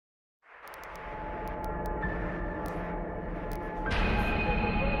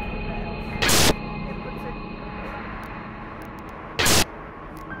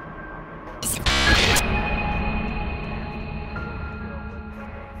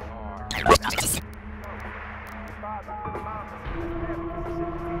We ain't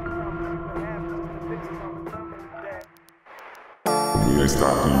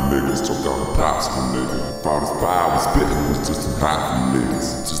stopping you niggas, choked on the pops for nigga. All this fire was spitting was just a hot for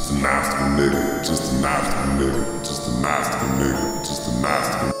niggas. Just a nice for nigga, just a nice for nigga, just a nice for nigga, just a nice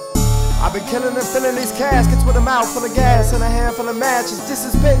for. I've been killing and filling these caskets with a mouth full of gas and a handful of matches. This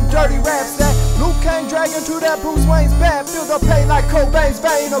is spitting dirty raps that Luke came dragging through that Bruce Wayne's bat. Filled up pain like Cobain's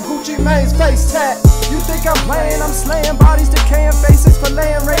vein or Gucci Mane's face tat. You think I'm playing? I'm slaying bodies, decaying faces,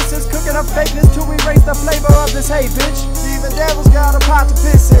 filleting races, cooking up fakeness to erase the flavor of this hate, bitch. Even devils got a pot to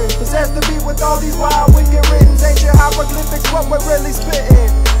piss in. Possessed to be with all these wild, wicked riddance. Ancient hieroglyphics, what we're really spitting.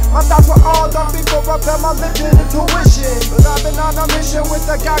 My thoughts were all done before I felt my lifted intuition. But I've been on a mission with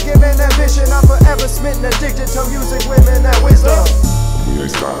a God-given ambition. I'm forever smitten, addicted to music, women, and wisdom. We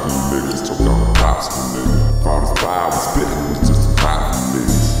ain't stopping you niggas, choked on the pops for nigga. All this fire was spitting was just a hot for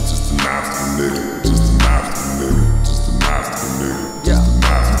niggas. Just a nice for nigga, just a nice for nigga, just a nice for nigga, just a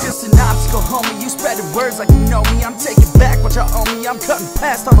nice for. Just an obstacle, homie. You spreading words like you know me. I'm taking back what you owe me. I'm cutting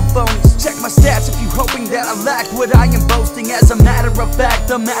past all the phonies. Check my stats if you hoping that I lack what I am boasting. As a matter of fact,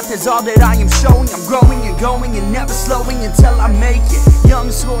 the math is all that I am showing. I'm growing and going and never slowing until I make it. Young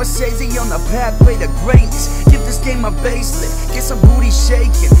Scorsese on the pathway to greatness. Give this game a facelift, get some booty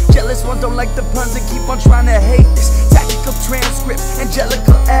shaking. Jealous ones don't like the puns and keep on trying to hate this. Tactical transcript,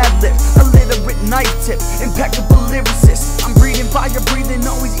 angelical ad-lib, illiterate knife tip, impeccable lyricist. I'm breathing fire, breathing,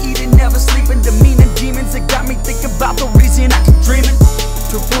 always eating, never sleeping. Demeaning demons that got me thinking about the reason I keep dreaming.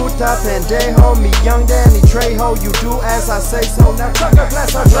 Trufuta Pendejo, me young Danny Trejo. You do as I say so, now chuck a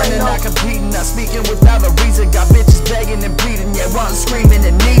glass of Running, not competing, not speaking without a reason. Got bitches begging and pleading, yet one screaming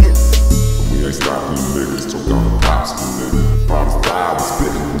and needing. We ain't stopping you niggas, choked on the pops for nigga. All this fire was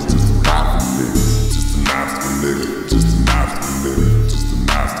spitting was just a hot for niggas. Just a nice for nigga, just a nice for nigga, just a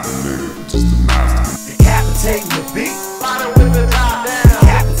nice for nigga, just a nice for nigga. Decapitating the beat, riding with the top down.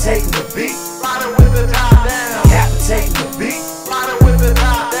 Decapitating the beat, riding with the top down. Decapitating the beat, riding with the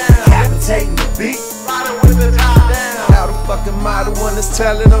top down. Decapitating the beat, riding with the top down. How the fuck am I the one that's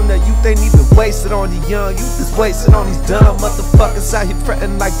telling them that youth ain't even wasted on the young? Youth is wasted on these dumb motherfuckers out here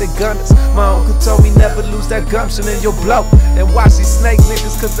fretting like they gunners. My uncle told me never lose that gumption and you'll blow. And watch these snake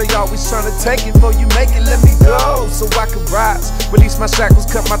niggas cause they always trying to take it. Before you make it, let me go so I can rise. Release my shackles,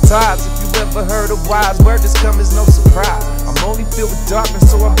 cut my ties. If you ever heard a wise word, this come as no surprise. I'm only filled with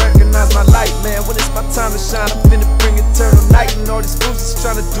darkness so I recognize my light, man. When it's my time to shine, I'm finna bring eternal night. And all these fools is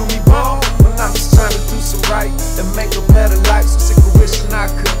trying to do me wrong, when I'm just trying to do some right and make a better life. So sick of wishing I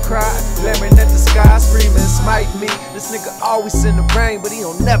could cry, glaring at the sky, screaming smite me. This nigga always send the rain, but he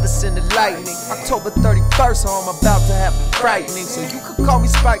don't never send the lightning. October 31st, how I'm about to have it frightening. So you could call me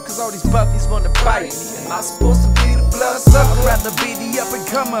Spike, cause all these buffies wanna fight me. Am I supposed to be the blood sucker? I'd rather be the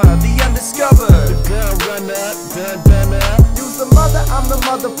up-and-comer, the undiscovered, the gun runner, dun up. Use the mother, I'm the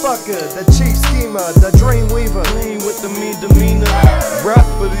motherfucker, the chief schemer, the dream weaver. Lean with the mean demeanor, rough,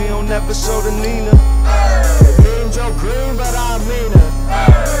 but he don't never show the Nina. Me and Joe Green, but I mean her.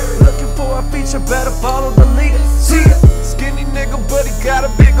 Looking for a feature, better follow the